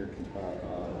straight linear,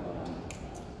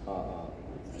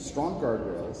 strong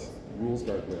guardrails, rules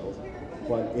guardrails,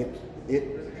 but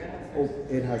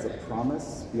it has a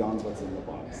promise beyond what's in the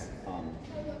box.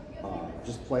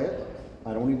 Just play it.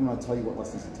 I don't even want to tell you what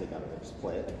lessons to take out of it. Just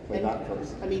play it. Play that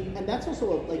first. I mean, and that's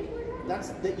also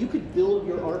that you could build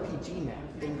your RPG map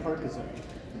in Carcassonne.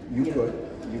 You could.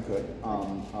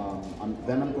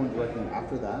 Then I'm going to recommend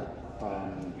after that.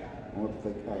 I'm going to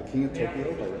play King of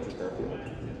Tokyo by Richard Garfield.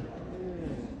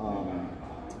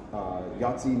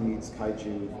 Yahtzee meets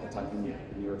Kaiju attacking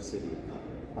New York City.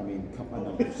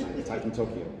 Attacking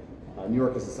Tokyo. New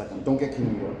York is the second one. Don't get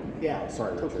King New York. Yeah.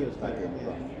 Sorry, Richard. That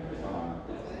game.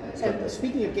 And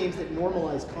speaking of games that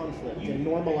normalize conflict and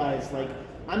normalize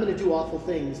I'm going to do awful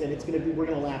things and we're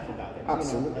going to laugh about it.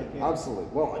 Absolutely, absolutely.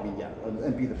 Well, I mean, yeah,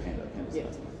 and be the panda. Yeah.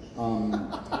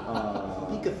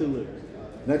 Be Cthulhu.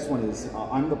 Next one is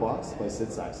I'm the Boss by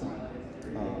Sid Saxon.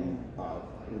 A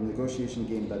negotiation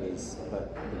game that the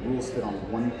rules fit on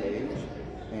one page,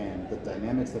 and the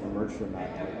dynamics that emerge from that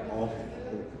are all.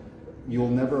 You'll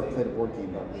never have played a board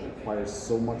game that requires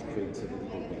so much creativity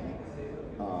to win.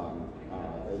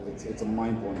 It's a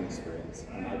mind-blowing experience,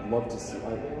 and I'd love to see.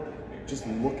 Just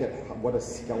look at what a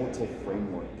skeletal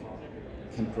framework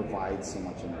can provide so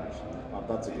much immersion.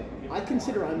 That's a good one. I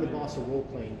consider I'm the Boss a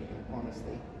role-playing game,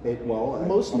 honestly.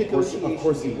 Most negotiations. Of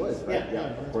course you would. Right?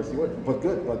 Yeah, of course you would. But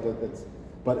good.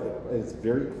 But it's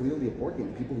very clearly a board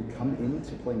game. People who come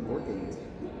into playing board games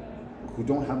who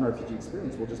don't have an RPG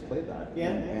experience will just play that.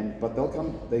 Yeah. But they'll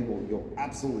come. You'll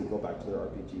absolutely go back to their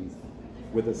RPGs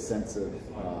with a sense of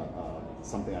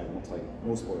something I won't tell you.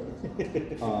 No spoilers.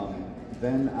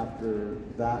 Then after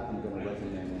that, I'm going to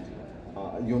recommend.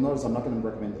 You'll notice I'm not going to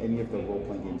recommend any of the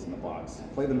role-playing games in the box.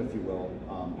 Play them if you will.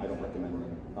 I don't recommend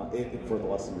them for the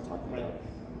lesson you're talking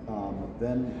about.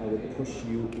 Then I would push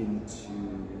you into.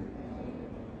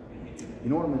 You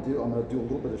know what I'm going to do? I'm going to do a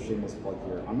little bit of shameless plug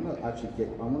here. I'm going to actually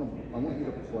I want you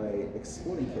to play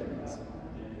Exploding Kittens.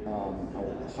 I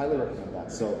will highly recommend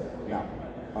that. So now.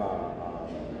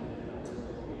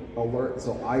 Alert!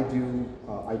 So I do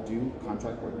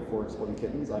contract work for Exploding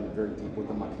Kittens. I'm very deep with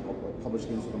them. I publish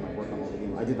games with them. I work on all the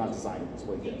games. I did not design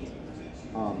Exploding Kittens.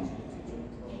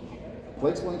 Play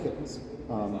Exploding Kittens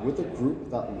with a group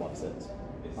that loves it.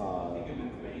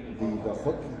 The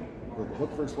hook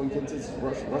for Exploding Kittens is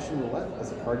Russian Roulette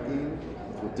as a card game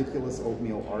with ridiculous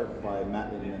oatmeal art by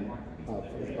Matt Inman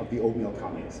of the Oatmeal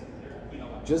Comics.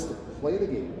 Just play the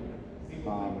game.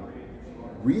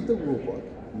 Read the rule book.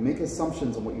 Make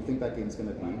assumptions on what you think that game's going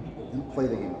to be, and play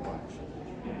the game a bunch.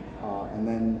 And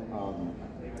then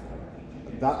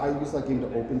I use that game to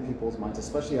open people's minds,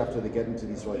 especially after they get into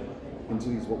these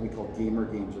what we call gamer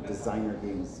games or designer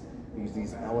games. We use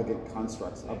these elegant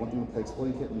constructs. I want them to play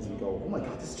Exploding Kittens and go, "Oh my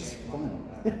God, this is just fun!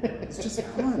 It's just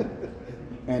fun!"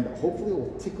 And hopefully, it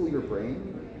will tickle your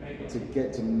brain to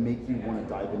make you want to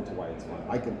dive into why it's fun.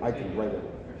 I can write it.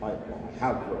 I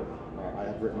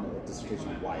have written a dissertation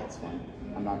on why it's fun.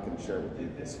 I'm not going to share it with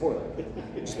you. Spoiler.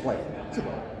 Just play it.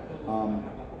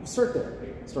 Start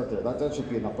there. That should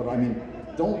be enough. But I mean,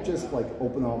 don't just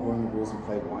open up one of the rules and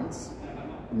play once.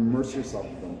 Immerse yourself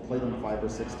in them. Play them 5 or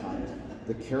 6 times.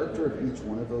 The character of each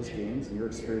one of those games and your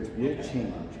experience will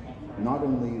change, not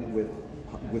only with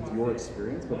your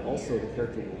experience, but also the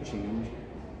character will change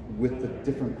with the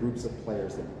different groups of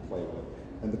players that you play with.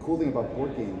 And the cool thing about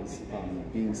board games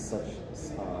being such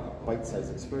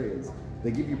bite-sized experience, they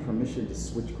give you permission to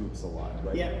switch groups a lot,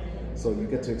 right? Yeah. So you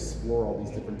get to explore all these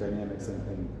different dynamics,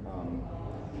 and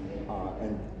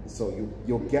so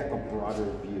you'll get a broader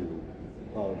view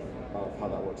of how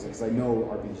that works. Because I know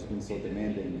RPGs being so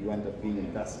demanding, you end up being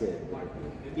invested.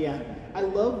 Yeah, I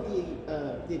love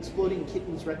the Exploding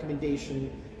Kittens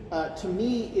recommendation. To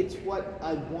me, it's what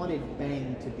I wanted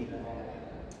Bang to be.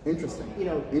 Interesting.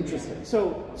 Interesting.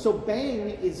 So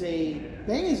Bang is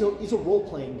a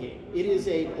role-playing game. It is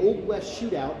an Old West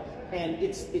shootout, and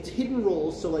it's hidden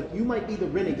roles. So you might be the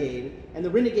renegade, and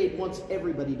the renegade wants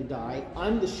everybody to die.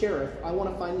 I'm the sheriff. I want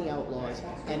to find the outlaws,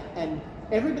 and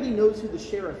everybody knows who the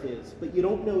sheriff is, but you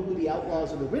don't know who the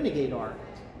outlaws or the renegade are,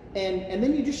 and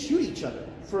then you just shoot each other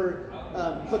for.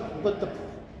 But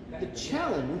the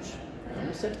challenge, I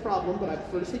almost said problem, but I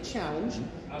prefer to say challenge.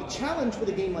 The challenge with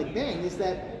a game like Bang is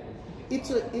that it's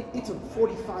a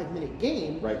 45-minute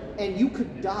game, right, and you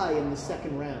could die in the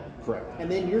second round. Correct.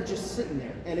 And then you're just sitting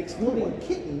there, and Exploding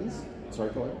Kittens. Sorry,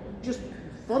 go ahead. Just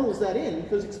funnels that in,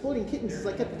 because Exploding Kittens is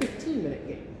like a 15-minute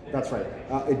game. That's right.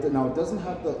 Now it doesn't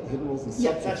have the hidden rules and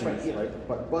yeah, substitutes, that's right.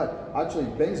 Yeah. But actually,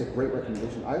 Bang's a great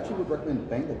recommendation. I actually would recommend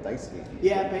Bang the Dice Game.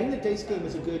 Yeah, Bang the Dice Game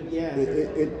is a good. Yeah.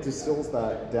 It distills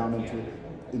that down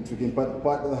into a game, but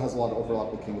it has a lot of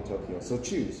overlap with King of Tokyo. So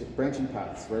choose branching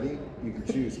paths. Ready? You can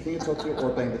choose King of Tokyo or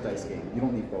Bang the Dice Game. You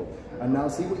don't need both. And now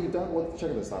see what you've done. Well,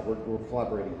 check this out. We're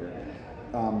collaborating here.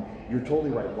 You're totally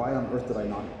right. Why on earth did I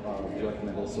not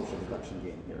recommend a social deduction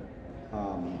game here?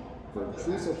 For a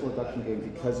true social deduction game,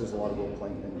 because there's a lot of role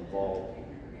playing involved.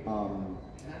 I'm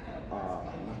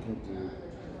not going to do.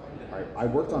 I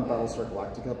worked on Battlestar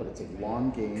Galactica, but it's a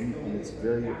long game and it's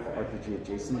very RPG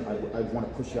adjacent. I want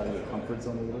to push you out of your comfort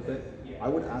zone a little bit. I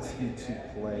would ask you to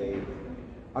play.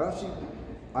 I'd actually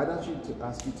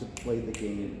ask you to play the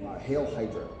game Hail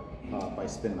Hydra by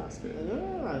Spin Master.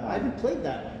 I haven't played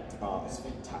that one. It's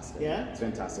fantastic. Yeah, it's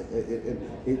fantastic.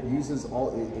 It uses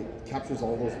it captures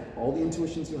all the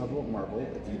intuitions you have about Marvel.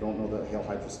 If you don't know the Hail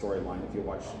Hydra storyline, if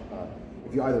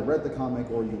you either read the comic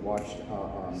or you watched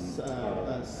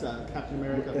Captain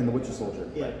America and the Winter Soldier.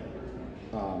 Yeah.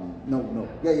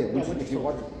 If you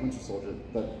watch Winter Soldier,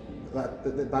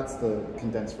 that's the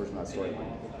condensed version of that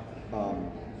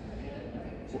storyline.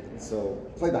 So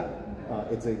play that.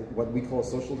 It's what we call a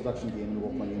social deduction game in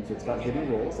role playing game. So it's got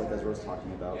hidden roles, like Ezra was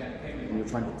talking about, and you're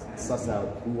trying to suss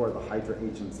out who are the Hydra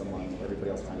agents among everybody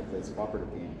else trying to play this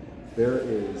cooperative game. There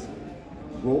is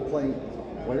role playing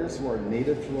players who are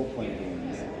native to role playing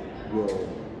games will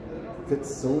fit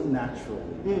so naturally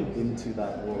into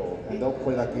that world, and they'll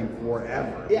play that game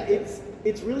forever. Yeah,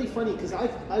 it's really funny because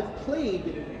I've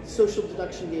played social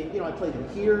deduction games. I play them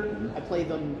here. I play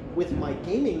them with my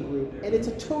gaming group, and it's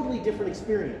a totally different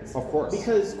experience. Of course,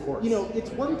 because it's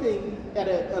one thing at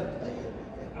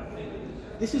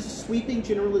this is a sweeping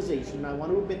generalization, and I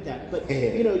want to admit that. But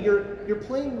you're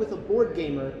playing with a board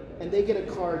gamer, and they get a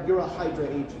card. You're a Hydra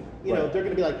agent. They're going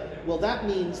to be like, well, that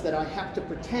means that I have to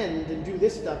pretend and do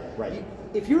this stuff. Right.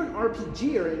 If you're an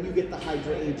RPGer and you get the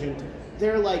Hydra agent,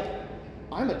 they're like,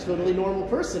 I'm a totally normal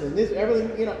person, and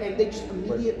everything, and they just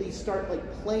immediately start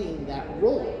playing that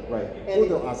role. Right. Or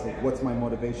they'll ask me, what's my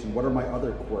motivation? What are my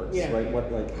other quirks? Yeah. Right.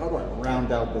 How do I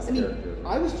round out this character?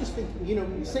 I was just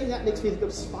thinking, saying that makes me think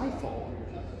of Spyfall.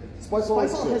 Spyfall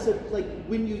has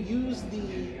when you use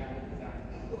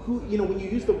when you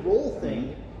use the role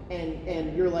thing,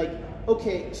 and you're like,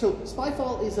 okay, so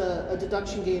Spyfall is a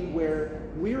deduction game where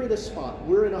we're at a spot,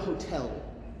 we're in a hotel,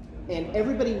 and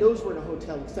everybody knows we're in a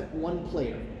hotel except one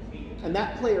player. And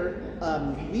that player,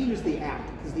 we use the app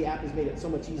because the app has made it so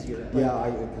much easier. Yeah,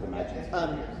 I could imagine.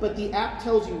 But the app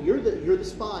tells you you're the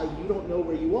spy. You don't know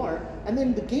where you are, and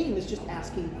then the game is just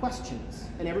asking questions,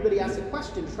 and everybody asks a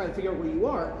question to try to figure out where you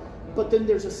are. But then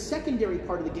there's a secondary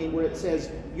part of the game where it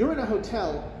says you're in a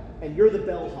hotel and you're the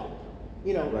bellhop.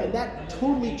 Right. And that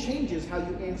totally changes how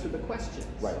you answer the questions.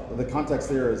 Right. The context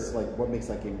there is what makes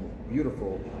that game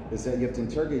beautiful is that you have to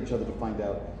interrogate each other to find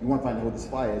out. You want to find out who the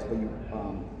spy is, but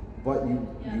you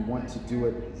want to do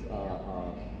it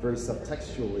very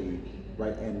subtextually,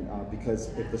 right? And because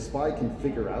if the spy can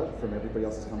figure out from everybody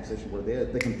else's conversation where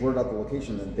they can blurt out the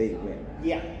location, then they win.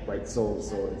 Yeah. Right. So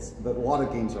it's a lot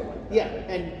of games are like that.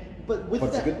 Yeah, but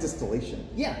it's a good distillation.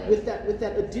 Yeah, right? with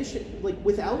that addition,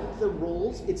 without the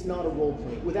roles, it's not a role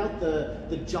play. Without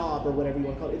the job or whatever you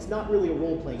want to call it, it's not really a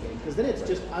role playing game because then it's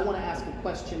just I want to ask a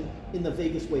question in the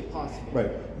vaguest way possible.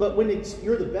 Right. But when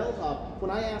you're the bellhop, when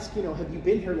I ask, have you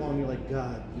been here long? You're like,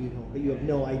 God, you have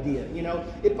no idea.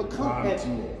 It becomes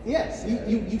yes,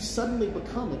 you suddenly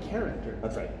become a character.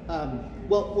 That's right.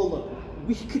 Well, look.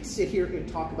 We could sit here and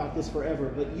talk about this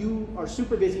forever, but you are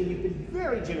super busy and you've been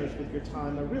very generous with your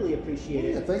time. I really appreciate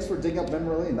it. Yeah, thanks for digging up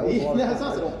memory lane. That was a lot of fun. That's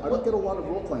awesome. I don't get a lot of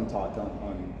role-playing talk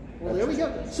on well, there we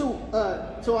go.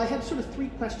 So I have sort of 3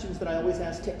 questions that I always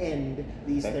ask to end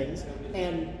these things.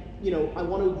 And, I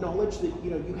want to acknowledge that,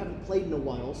 you haven't played in a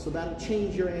while, so that'll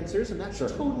change your answers, and that's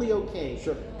totally okay.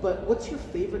 Sure. But what's your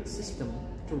favorite system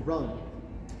to run?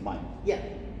 Mine. Yeah.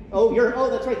 Oh,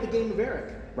 that's right, the Game of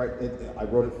Eric. Right, I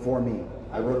wrote it for me.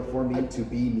 I wrote it for me to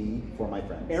be me for my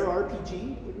friends. Air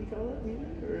RPG, would we call it? Maybe?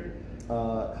 Or?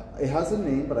 It has a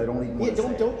name, but I don't even want to say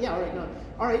it. Yeah, all right, no.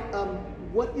 All right,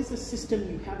 what is a system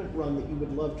you haven't run that you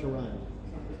would love to run?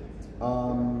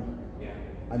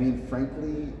 I mean,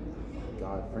 frankly,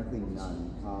 God, frankly,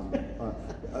 none.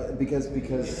 Because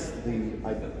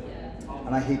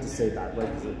and I hate to say that, right?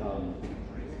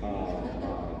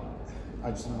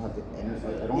 I just don't have the energy.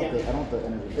 I don't have the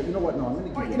energy. But you know what? No, I'm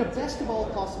going to give you. In a best of all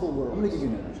possible worlds. I'm going to give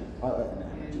you an energy. I'm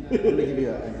going to give you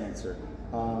an answer.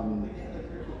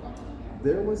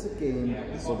 There was a game.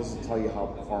 So this will tell you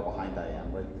how far behind I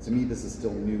am. Right? To me, this is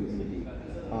still new indie.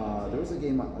 There was a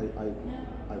game I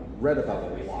read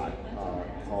about a lot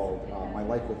called My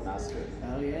Life with Master.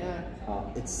 Oh yeah.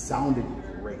 It sounded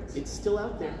great. It's still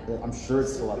out there. I'm sure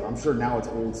it's still out there. I'm sure now it's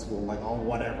old school, like, oh,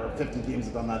 whatever, 50 games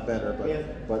have done that better.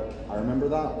 But I remember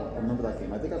that. I remember that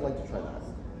game. I think I'd like to try that.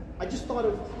 I just thought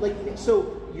of, like,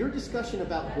 so your discussion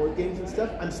about board games and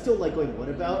stuff, I'm still like going, what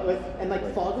about, and like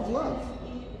Fog of Love.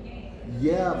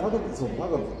 Yeah, Fog of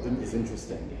is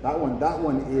interesting. That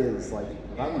one is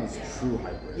true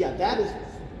hybrid. Yeah, that is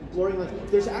blurring.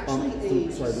 There's actually the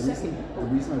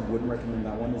reason I wouldn't recommend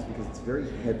that one is because it's very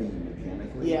heavy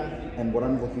mechanically. Yeah. And what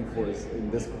I'm looking for is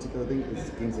in this particular thing is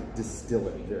games that distill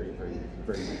it very, very,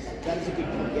 very nicely. That is a good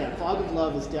point. Yeah, Fog of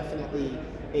Love is definitely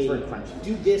it's very crunchy.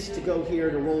 Do this to go here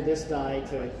to roll this die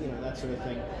to that sort of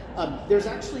thing. There's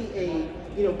actually a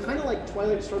kind of like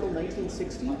Twilight Struggle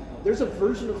 1960. There's a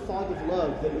version of Fog of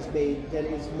Love that was made that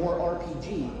is more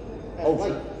RPG.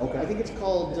 Sure. Okay. I think it's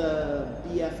called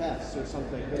BFFs or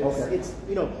something. But it's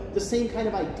the same kind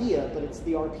of idea, but it's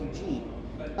the RPG.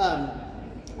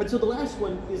 And so the last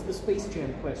one is the Space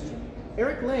Jam question.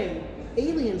 Eric Lang,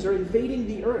 aliens are invading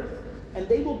the Earth, and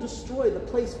they will destroy the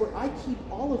place where I keep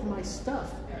all of my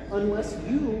stuff unless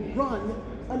you run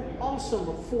an awesome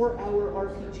 4-hour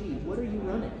RPG. What are you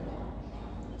running?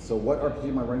 So what RPG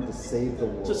am I running to save the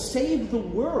world? To save the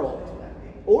world.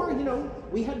 Or,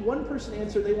 we had one person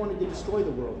answer they wanted to destroy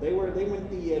the world. They went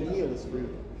the nihilist route.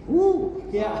 Woo!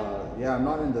 Yeah. Yeah, I'm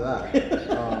not into that.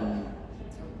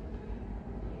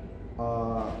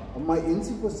 My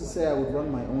instinct was to say I would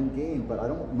run my own game, but I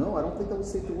don't know. I don't think that would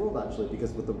save the world, actually,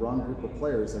 because with the wrong group of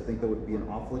players, I think that would be an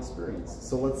awful experience.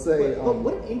 So let's say... But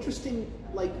what an interesting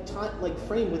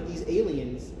frame with these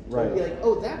aliens. Right. Be like,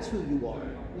 oh, that's who you are.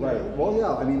 Right. Well,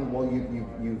 yeah. I mean,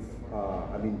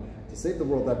 to save the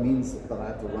world, that means that I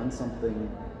have to run something.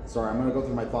 Sorry, I'm going to go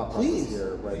through my thought process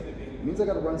here. Right. It means I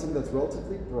got to run something that's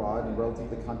relatively broad and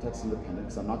relatively context independent,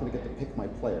 because I'm not going to get to pick my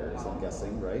players. I'm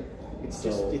guessing, right? It's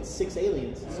 6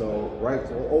 aliens. So right.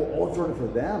 So, it's running for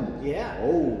them. Yeah.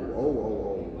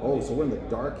 Oh. So we're in the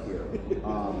dark here.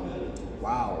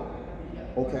 Wow.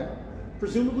 Okay.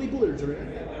 Presumably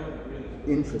belligerent.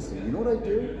 Interesting. You know what I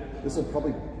do?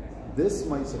 This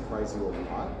might surprise you a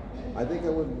lot. I think I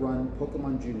would run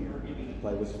Pokemon Junior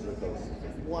by Wizards of the Coast.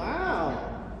 Wow.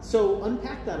 So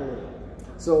unpack that a little.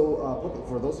 So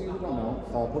for those of you who don't know,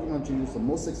 Pokemon Junior is the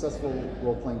most successful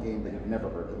role-playing game that you've never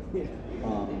heard of. Yeah.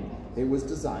 It was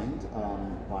designed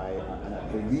by, and I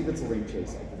believe it's Elaine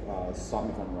Chase. Stop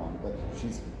me if I'm wrong, but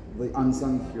she's the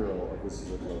unsung hero of Wizards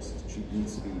of the Coast. She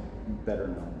needs to be better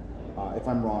known. If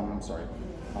I'm wrong, I'm sorry,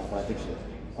 but I think she is.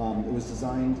 It was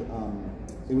designed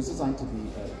to be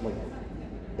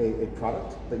a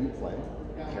product that you play,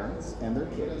 parents and their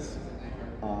kids,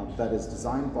 that is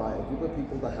designed by a group of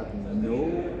people that have no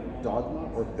dogma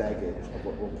or baggage of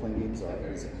what role-playing games are.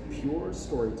 It's a pure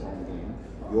storytelling game.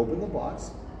 You open the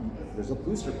box, there's a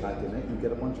booster pack in it, you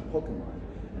get a bunch of Pokemon.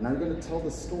 And now you're going to tell the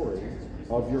story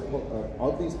of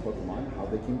these Pokemon, how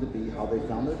they came to be, how they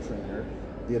found their trainer,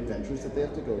 the adventures that they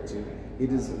have to go to.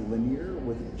 It is linear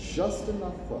with just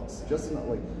enough hooks, just enough,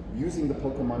 like using the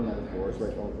Pokemon metaphors,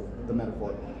 right? Or the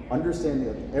metaphor, understanding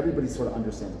that everybody sort of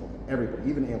understands Pokemon. Everybody,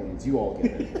 even aliens, you all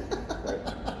get it,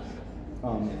 right?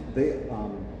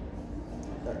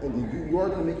 You are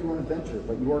going to make your own adventure,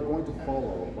 but you are going to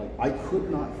follow. Like, I could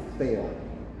not fail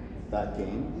that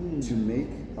game to make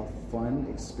a fun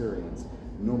experience,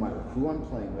 no matter who I'm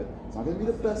playing with. It's not going to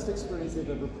be the best experience they've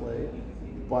ever played,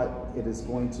 but it is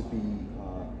going to be.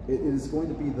 It's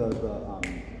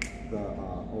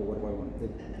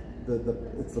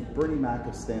the Bernie Mac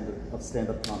of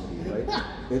stand-up comedy, right?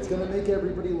 It's gonna make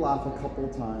everybody laugh a couple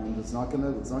times. It's not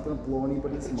gonna blow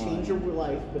anybody's mind. Change your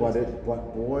life, but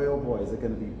boy, oh boy, is it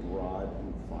gonna be broad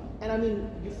and fun. And I mean,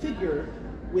 you figure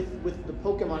with the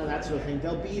Pokemon and that sort of thing,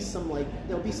 there'll be some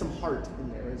heart in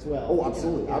there as well. Oh,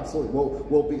 absolutely, absolutely.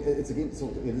 Well, it's a game. So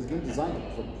it is a game designed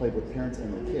to play with parents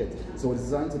and their kids. So it's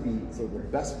designed to be. So the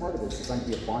best part of it is designed to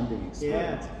be a bonding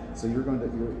experience. Yeah. So you're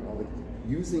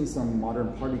using some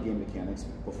modern party game mechanics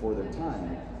before their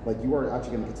time. Like, you are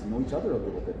actually going to get to know each other a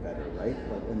little bit better, right?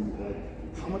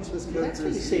 How much of this character? That's how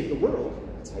you save the world.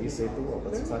 That's how you save the world.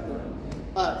 That's exactly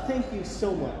right. Thank you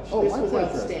so much. Oh, this my was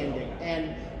pleasure. Outstanding.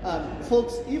 And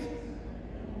folks,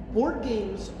 board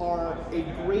games are a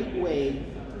great way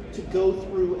to go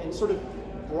through and sort of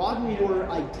broaden your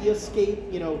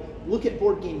ideascape, you know, look at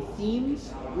board game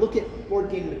themes, look at board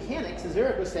game mechanics, as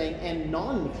Eric was saying, and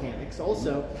non-mechanics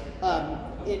also,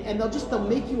 and they'll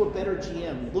make you a better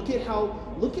GM. Look at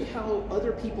how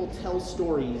other people tell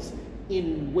stories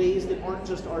in ways that aren't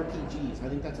just RPGs. I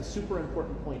think that's a super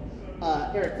important point.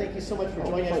 Eric, thank you so much for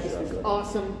joining us. This was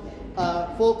awesome.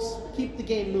 Folks, keep the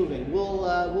game moving.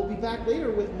 We'll be back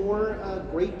later with more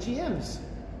great GMs.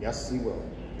 Yes, we will.